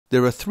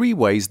There are three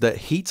ways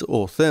that heat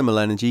or thermal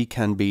energy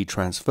can be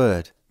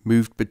transferred,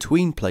 moved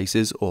between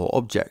places or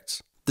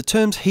objects. The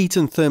terms heat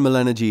and thermal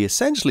energy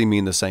essentially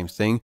mean the same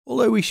thing,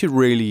 although we should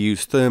really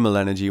use thermal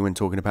energy when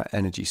talking about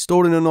energy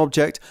stored in an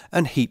object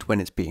and heat when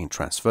it's being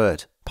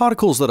transferred.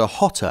 Particles that are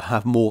hotter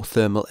have more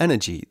thermal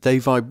energy. They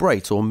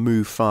vibrate or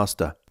move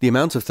faster. The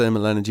amount of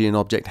thermal energy an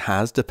object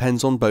has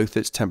depends on both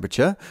its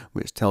temperature,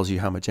 which tells you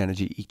how much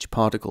energy each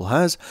particle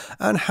has,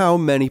 and how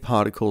many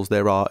particles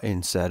there are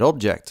in said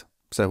object.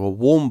 So a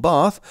warm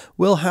bath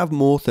will have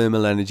more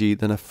thermal energy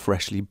than a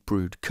freshly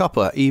brewed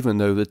cuppa, even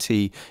though the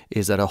tea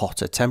is at a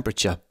hotter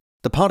temperature.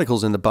 The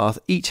particles in the bath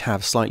each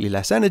have slightly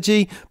less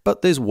energy,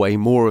 but there's way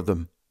more of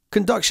them.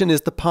 Conduction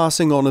is the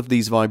passing on of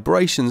these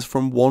vibrations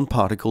from one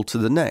particle to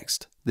the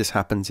next. This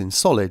happens in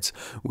solids.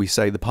 We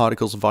say the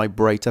particles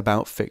vibrate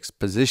about fixed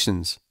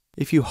positions.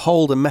 If you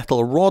hold a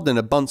metal rod in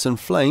a Bunsen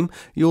flame,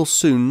 you'll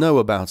soon know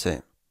about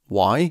it.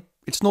 Why?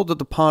 It's not that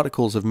the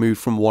particles have moved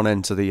from one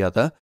end to the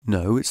other.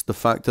 No, it's the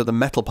fact that the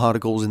metal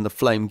particles in the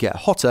flame get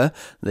hotter,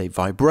 they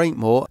vibrate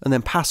more, and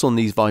then pass on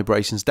these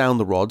vibrations down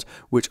the rod,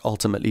 which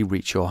ultimately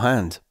reach your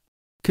hand.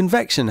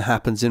 Convection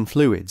happens in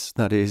fluids,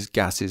 that is,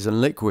 gases and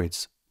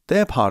liquids.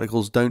 Their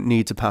particles don't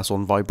need to pass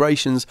on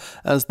vibrations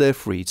as they're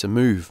free to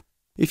move.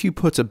 If you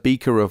put a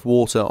beaker of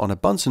water on a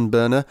Bunsen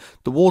burner,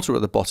 the water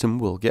at the bottom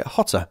will get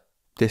hotter.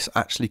 This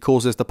actually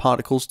causes the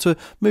particles to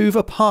move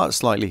apart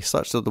slightly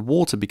such that the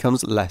water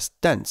becomes less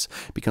dense,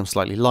 becomes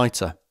slightly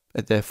lighter.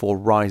 It therefore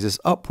rises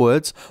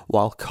upwards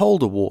while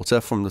colder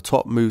water from the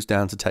top moves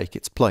down to take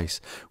its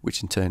place,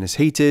 which in turn is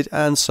heated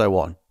and so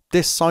on.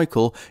 This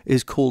cycle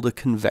is called a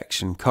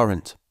convection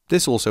current.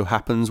 This also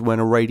happens when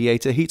a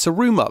radiator heats a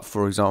room up,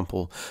 for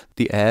example.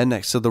 The air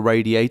next to the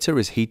radiator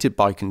is heated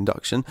by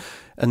conduction,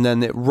 and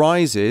then it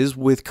rises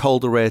with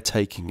colder air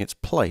taking its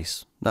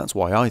place. That's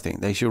why I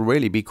think they should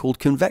really be called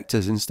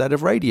convectors instead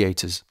of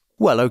radiators.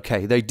 Well,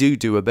 okay, they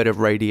do a bit of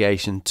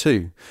radiation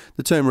too.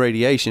 The term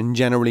radiation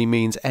generally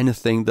means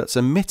anything that's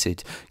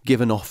emitted,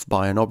 given off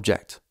by an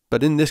object.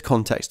 But in this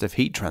context of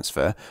heat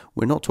transfer,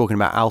 we're not talking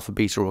about alpha,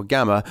 beta or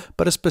gamma,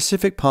 but a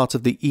specific part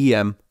of the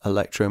EM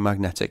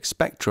electromagnetic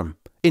spectrum.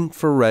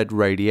 Infrared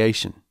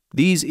radiation.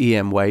 These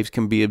EM waves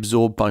can be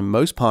absorbed by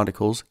most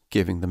particles,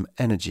 giving them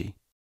energy.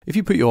 If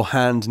you put your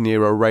hand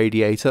near a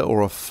radiator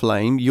or a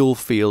flame, you'll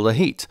feel the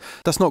heat.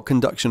 That's not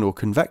conduction or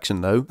convection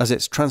though, as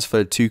it's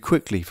transferred too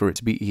quickly for it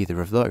to be either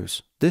of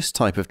those. This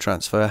type of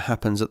transfer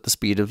happens at the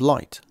speed of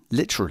light,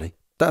 literally.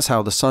 That's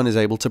how the sun is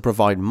able to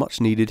provide much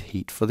needed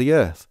heat for the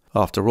Earth.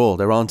 After all,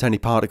 there aren't any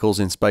particles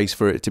in space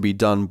for it to be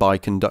done by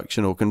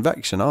conduction or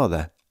convection, are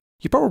there?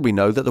 You probably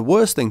know that the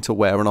worst thing to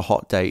wear on a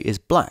hot day is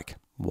black.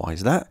 Why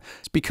is that?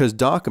 It's because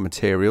darker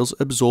materials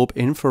absorb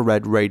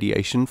infrared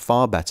radiation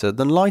far better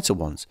than lighter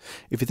ones.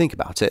 If you think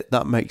about it,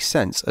 that makes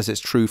sense as it's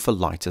true for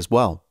light as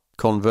well.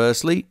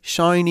 Conversely,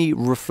 shiny,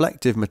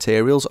 reflective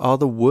materials are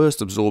the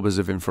worst absorbers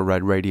of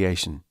infrared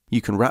radiation.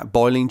 You can wrap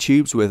boiling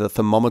tubes with a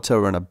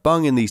thermometer and a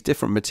bung in these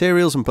different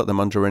materials and put them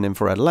under an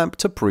infrared lamp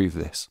to prove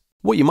this.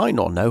 What you might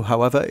not know,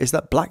 however, is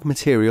that black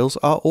materials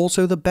are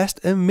also the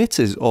best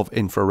emitters of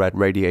infrared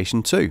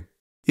radiation too.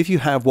 If you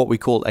have what we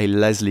call a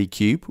Leslie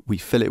cube, we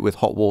fill it with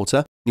hot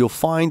water, you'll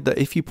find that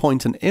if you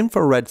point an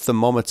infrared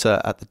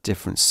thermometer at the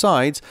different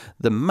sides,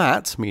 the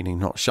matte, meaning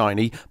not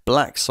shiny,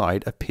 black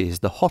side appears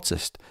the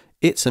hottest.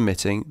 It's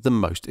emitting the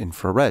most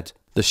infrared.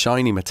 The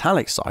shiny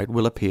metallic side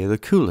will appear the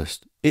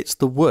coolest. It's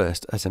the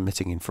worst at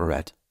emitting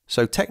infrared.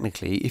 So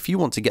technically, if you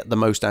want to get the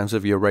most out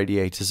of your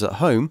radiators at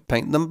home,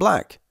 paint them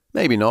black.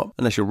 Maybe not,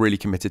 unless you're really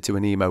committed to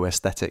an emo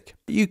aesthetic.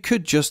 You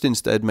could just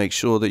instead make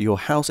sure that your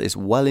house is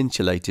well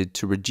insulated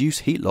to reduce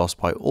heat loss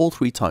by all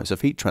three types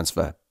of heat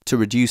transfer. To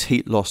reduce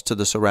heat loss to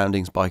the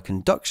surroundings by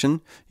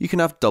conduction, you can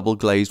have double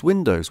glazed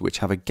windows which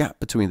have a gap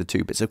between the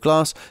two bits of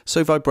glass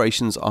so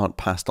vibrations aren't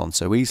passed on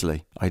so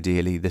easily.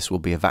 Ideally, this will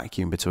be a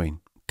vacuum between.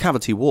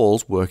 Cavity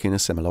walls work in a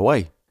similar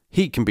way.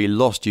 Heat can be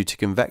lost due to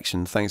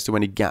convection thanks to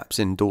any gaps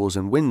in doors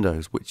and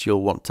windows which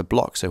you'll want to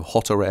block so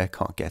hotter air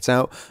can't get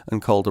out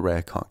and colder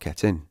air can't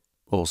get in.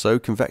 Also,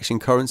 convection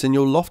currents in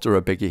your loft are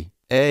a biggie.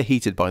 Air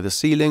heated by the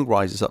ceiling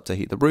rises up to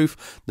heat the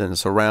roof, then the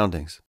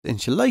surroundings.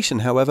 Insulation,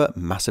 however,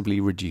 massively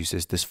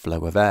reduces this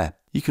flow of air.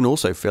 You can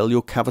also fill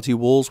your cavity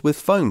walls with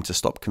foam to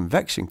stop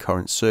convection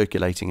currents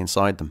circulating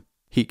inside them.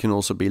 Heat can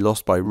also be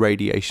lost by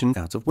radiation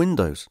out of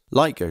windows.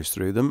 Light goes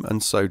through them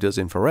and so does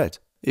infrared.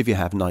 If you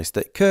have nice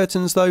thick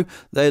curtains though,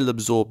 they'll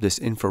absorb this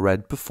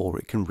infrared before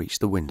it can reach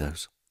the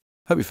windows.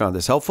 Hope you found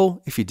this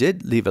helpful. If you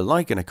did, leave a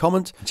like and a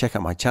comment, and check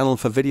out my channel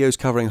for videos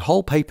covering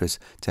whole papers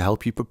to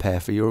help you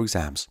prepare for your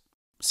exams.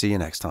 See you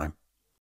next time.